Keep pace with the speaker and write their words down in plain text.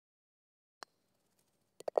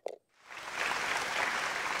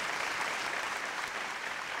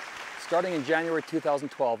Starting in January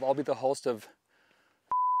 2012, I'll be the host of...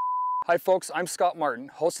 Hi folks, I'm Scott Martin,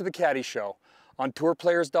 host of the Caddie Show on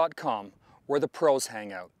tourplayers.com, where the pros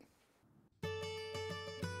hang out.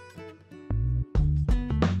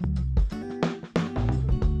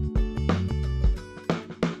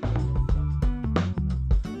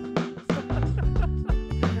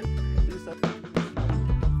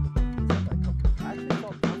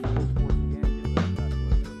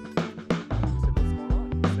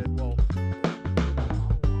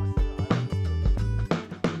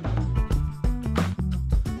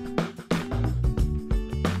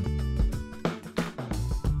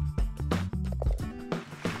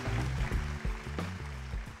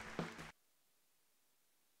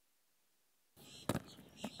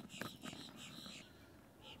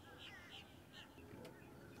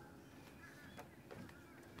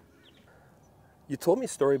 You told me a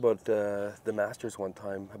story about the Masters one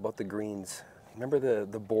time, about the greens. Remember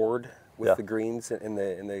the board with the greens in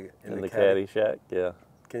the Caddie shack? Yeah.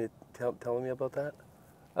 Can you tell me about that?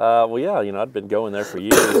 Well, yeah, you know, I'd been going there for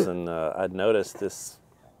years, and I'd noticed this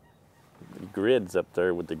grids up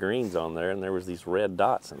there with the greens on there, and there was these red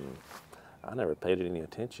dots, and I never paid it any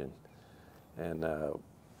attention. And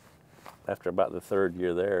after about the third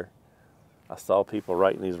year there, I saw people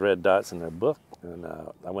writing these red dots in their book, and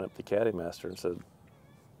I went up to Caddie Master and said,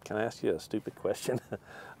 "Can I ask you a stupid question?"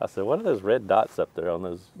 I said, "What are those red dots up there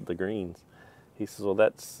on the greens?" He says, "Well,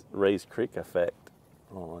 that's raised creek effect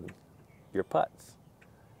on your putts."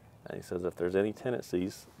 And he says, "If there's any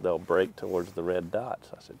tendencies, they'll break towards the red dots."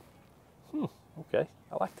 I said, okay,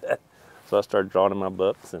 I like that. So I started drawing in my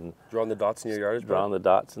books and drawing the dots in your yardage book? Drawing the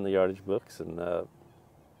dots in the yardage books, and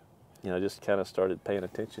you know, just kind of started paying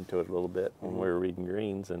attention to it a little bit when we were reading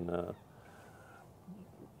greens, and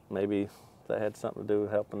maybe that had something to do with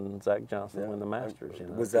helping Zach Johnson win the Masters. You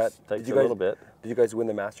know, was that takes a little bit. Did you guys win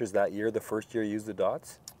the Masters that year? The first year you used the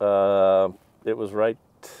dots? It was right,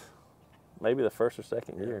 maybe the first or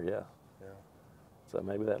second year. Yeah. So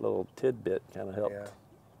maybe that little tidbit kind of helped.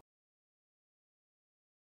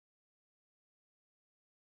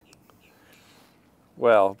 Yeah.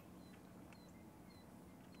 Well,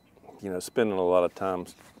 you know, spending a lot of time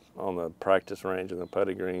on the practice range and the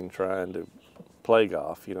putting green trying to play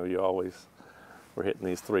golf, you know, you always were hitting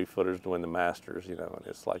these 3-footers to win the Masters, you know, and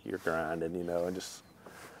it's like you're grinding, you know,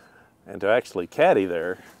 and to actually caddy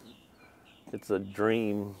there, it's a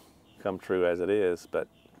dream come true as it is, but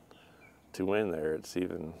to win there, it's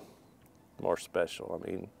even more special. I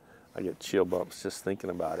mean, I get chill bumps just thinking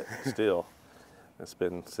about it still. It's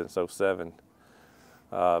been since '07.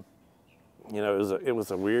 You know, it was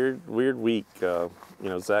a weird week. You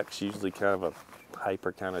know, Zach's usually kind of a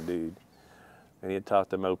hyper kind of dude, and he had talked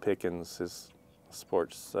to Mo Pickens, his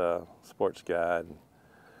sports guy, and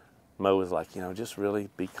Mo was like, you know, just really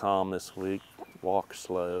be calm this week, walk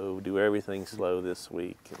slow, do everything slow this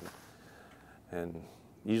week, and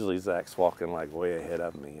usually Zach's walking like way ahead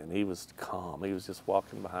of me, and he was calm. He was just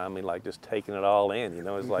walking behind me, like just taking it all in. You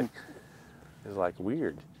know, it was like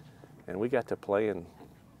weird, and we got to playing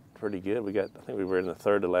pretty good. I think we were in the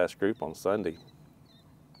third to last group on Sunday,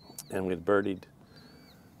 and we'd birdied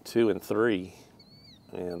 2 and 3,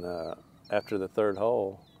 and after the third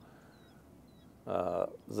hole,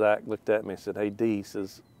 Zach looked at me and said, "Hey D," he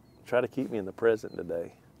says, "try to keep me in the present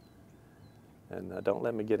today, and don't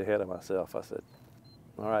let me get ahead of myself." I said,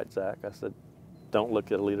 "All right, Zach," I said, "don't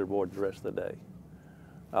look at a leaderboard the rest of the day.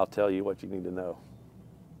 I'll tell you what you need to know.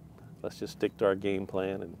 Let's just stick to our game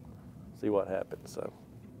plan and see what happens." So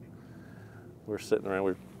we're sitting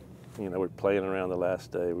around, we're playing around the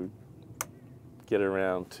last day. We get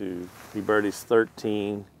around to, he birdies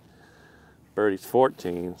 13, birdies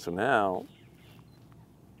 14, so now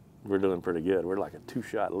we're doing pretty good. We're like a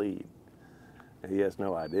 2-shot lead, and he has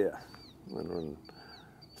no idea. And on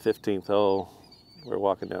 15th hole, we're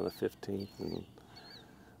walking down the 15th, and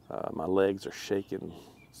my legs are shaking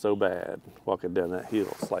so bad walking down that hill.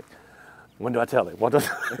 It's like, when do I tell him? What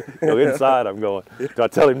do inside I'm going, do I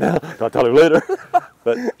tell him now? Do I tell him later?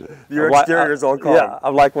 But your exterior's all calm. Yeah,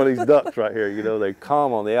 I'm like one of these ducks right here. You know, they're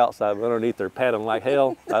calm on the outside, but underneath they're paddling like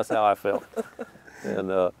hell. That's how I felt.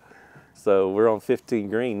 And so we're on 15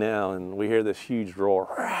 green now, and we hear this huge roar.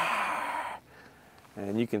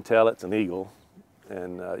 And you can tell it's an eagle,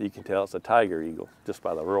 and you can tell it's a tiger eagle just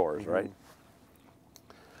by the roars, right?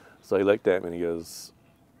 So he looked at me and he goes,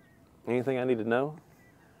 "Anything I need to know?"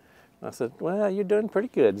 I said, "Well, you're doing pretty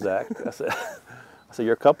good, Zach." I said,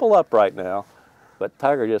 "You're a couple up right now, but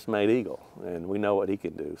Tiger just made eagle, and we know what he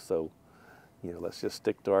can do. So, you know, let's just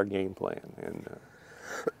stick to our game plan." And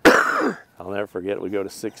I'll never forget, we go to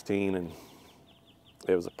 16, and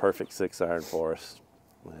it was a perfect 6-iron for us.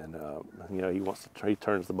 And you know, he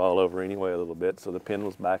turns the ball over anyway a little bit, so the pin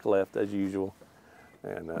was back left as usual.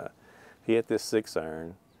 And he hit this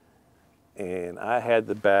 6-iron, and I had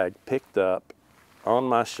the bag picked up on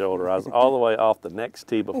my shoulder. I was all the way off the next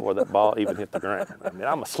tee before that ball even hit the ground. I mean,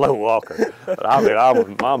 I'm a slow walker, but I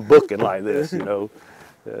mean, I'm booking like this, you know.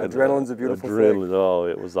 And, adrenaline's a beautiful adrenaline, thing. Oh,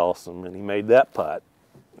 it was awesome, and he made that putt.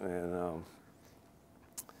 And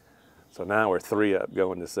so now we're 3 up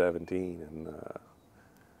going to 17,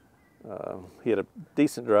 and he had a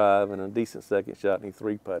decent drive and a decent second shot, and he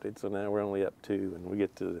 3-putted. So now we're only up 2, and we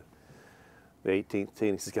get to the 18th tee,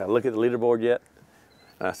 and he says, "Can I look at the leaderboard yet?"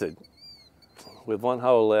 And I said, "With 1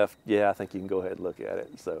 hole left, yeah, I think you can go ahead and look at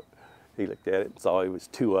it." So he looked at it and saw he was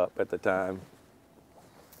 2 up at the time,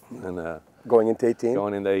 and Going into 18?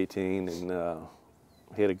 going into 18, and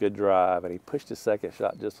he had a good drive, and he pushed his second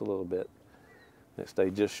shot just a little bit. It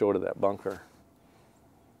stayed just short of that bunker,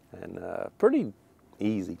 and pretty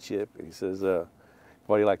easy chip. And he says,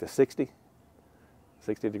 "What do you like, the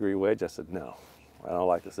 60-degree wedge?" I said, "No, I don't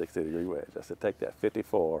like the 60-degree wedge." I said, "Take that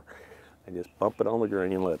 54 and just bump it on the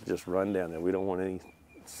green and let it just run down there. We don't want any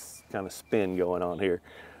kind of spin going on here."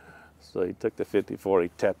 So he took the 54, he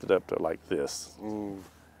tapped it up to like this.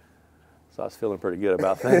 So I was feeling pretty good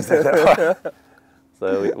about things at that point.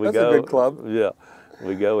 So we That's go, a good club. Yeah,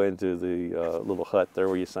 we go into the little hut there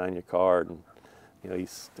where you sign your card, and you know, he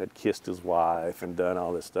had kissed his wife and done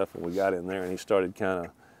all this stuff, and we got in there, and he started kind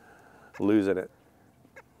of losing it,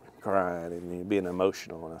 crying and being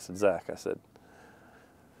emotional. And I said, "Zach," I said,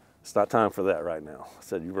 "it's not time for that right now." I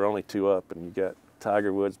said, "You were only 2 up, and you got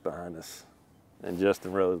Tiger Woods behind us and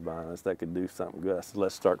Justin Rose behind us. That could do something good." I said,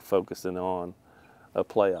 "Let's start focusing on a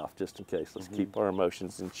playoff just in case. Let's keep our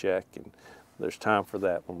emotions in check, and there's time for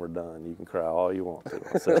that when we're done. You can cry all you want to."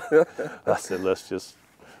 I said, "Let's just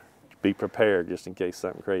be prepared just in case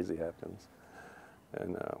something crazy happens."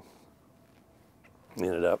 And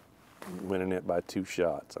ended up winning it by 2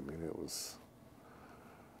 shots. I mean, it was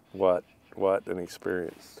what an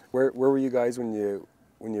experience. Where were you guys when you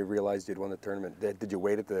realized you'd won the tournament? Did you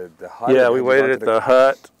wait at the hut? Yeah, or we had you waited gone at to the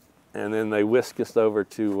hut, and then they whisked us over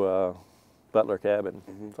to Butler Cabin.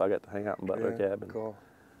 So I got to hang out in Butler Cabin. Cool.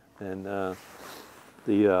 And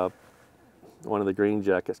one of the green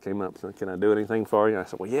jackets came up and said, "Can I do anything for you?" I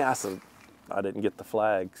said, "Well, yeah." I said, "I didn't get the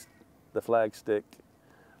flag stick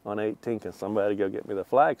on 18. Can somebody go get me the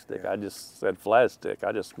flag stick?" I just said flag stick.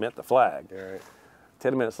 I just meant the flag. Yeah, right.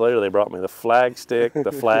 10 minutes later, they brought me the flag stick,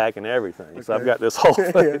 the flag, and everything. So I've got this whole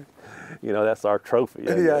thing. You know, that's our trophy.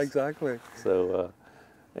 I Yeah, guess. exactly. So,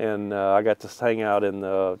 I got to hang out in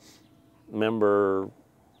the member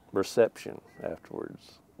reception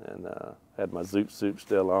afterwards, and had my zoot suit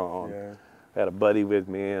still on. Yeah. Had a buddy with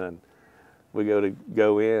me, and we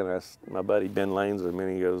go in. My buddy Ben Lane's with me,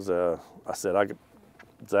 and he goes, I said,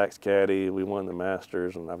 "Zach's caddy. We won the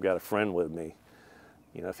Masters, and I've got a friend with me.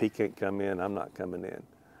 You know, if he can't come in, I'm not coming in."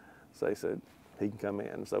 So he said he can come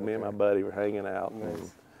in. So me and my buddy were hanging out,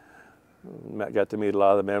 and Matt got to meet a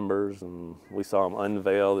lot of the members, and we saw him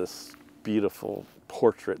unveil this beautiful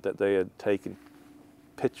portrait that they had taken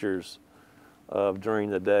pictures of during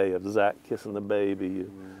the day of Zach kissing the baby,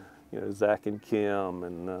 you know, Zach and Kim,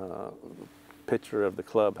 and picture of the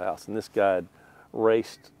clubhouse. And this guy had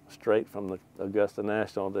raced straight from the Augusta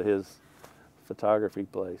National to his photography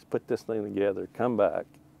place, put this thing together, come back,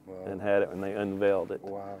 and had it, and they unveiled it.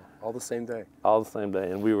 Wow. All the same day. All the same day.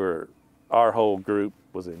 And our whole group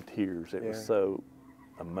was in tears. It was so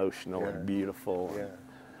emotional and beautiful. Yeah.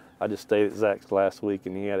 I just stayed at Zach's last week,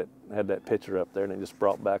 and he had that picture up there, and it just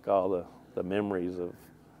brought back all the memories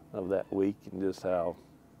of that week, and just how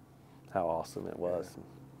awesome it was.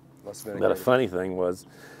 Yeah. But a funny thing was,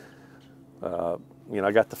 you know,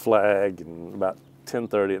 I got the flag, and about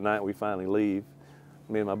 10:30 at night we finally leave.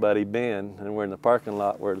 Me and my buddy Ben, and we're in the parking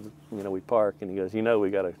lot where, you know, we park, and he goes, "You know,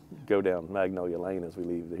 we got to go down Magnolia Lane as we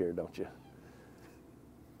leave here, don't you?"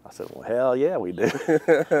 I said, "Well, hell yeah, we do."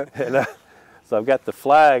 And so I've got the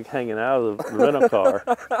flag hanging out of the rental car,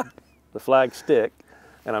 the flag stick,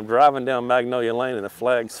 and I'm driving down Magnolia Lane, and the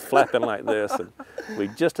flag's flapping like this, and we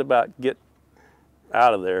just about get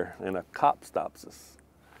out of there, and a cop stops us,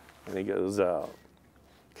 and he goes,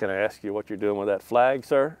 "Can I ask you what you're doing with that flag,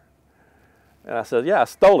 sir?" And I said, "Yeah, I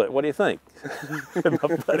stole it. What do you think?" And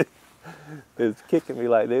my buddy is kicking me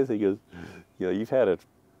like this. He goes, "You know, you've had a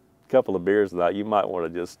couple of beers tonight. You might want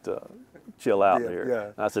to just chill out here." Yeah.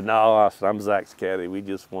 And I said, "No," I said, "I'm Zach's caddy. We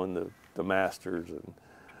just won the Masters."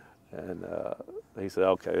 And he said,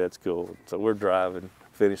 "Okay, that's cool." So we're driving,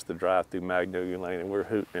 finished the drive through Magnolia Lane, and we're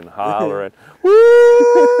hooting and hollering.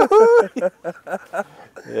 Woo!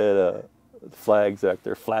 And, flags out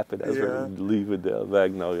there flapping as we Yeah. were leaving the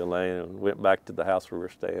Magnolia Lane, and went back to the house where we were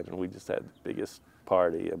staying, and we just had the biggest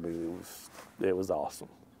party. I mean, it was awesome.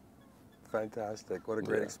 Fantastic. What a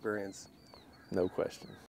great Yeah. experience. No question.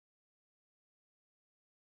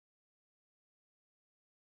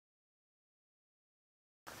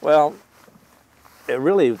 Well, it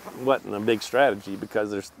really wasn't a big strategy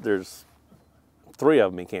because there's 3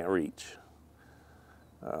 of them you can't reach.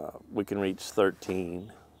 We can reach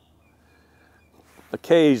 13.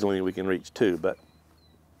 Occasionally we can reach 2, but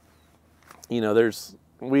you know,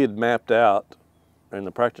 we had mapped out in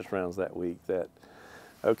the practice rounds that week that,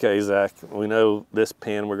 okay, Zach, we know this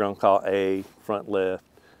pin we're going to call A, front left.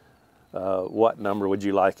 What number would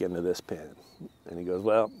you like into this pin? And he goes,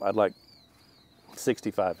 well, I'd like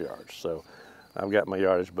 65 yards. So I've got my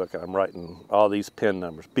yardage book and I'm writing all these pin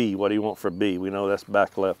numbers. B, what do you want for B? We know that's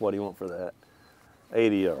back left. What do you want for that?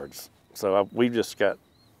 80 yards. So we just got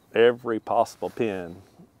every possible pin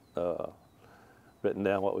written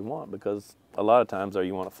down what we want, because a lot of times there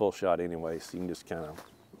you want a full shot anyway, so you can just kind of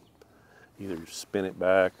either spin it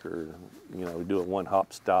back or, you know, do a 1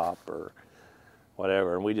 hop stop or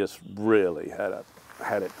whatever. And we just really had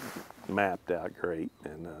it mapped out great.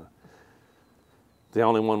 And the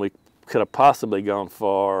only one we could have possibly gone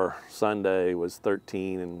for Sunday was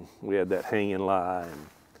 13, and we had that hanging lie.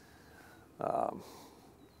 And,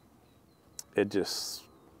 it just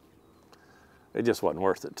wasn't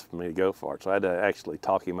worth it for me to go for it. So I had to actually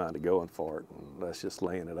talk him out of going for it, and that's just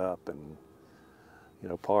laying it up. And you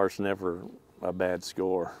know, par's never a bad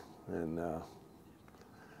score, and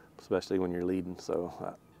especially when you're leading.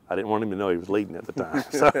 So I didn't want him to know he was leading at the time.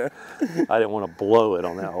 So I didn't want to blow it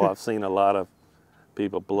on that hole. I've seen a lot of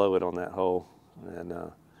people blow it on that hole. And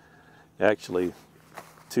actually,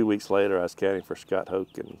 2 weeks later, I was caddying for Scott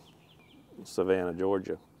Hoke in Savannah,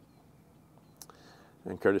 Georgia.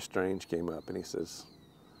 And Curtis Strange came up and he says,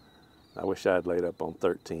 I wish I had laid up on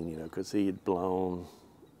 13, you know, because he had blown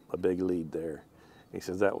a big lead there. He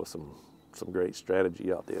says that was some great strategy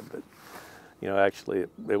y'all did, but you know, actually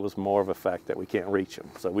it was more of a fact that we can't reach them.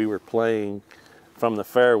 So we were playing from the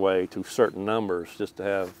fairway to certain numbers just to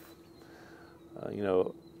have, you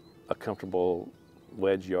know, a comfortable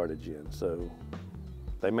wedge yardage in. So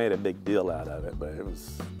they made a big deal out of it, but it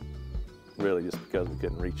was really just because we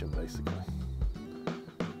couldn't reach them, basically.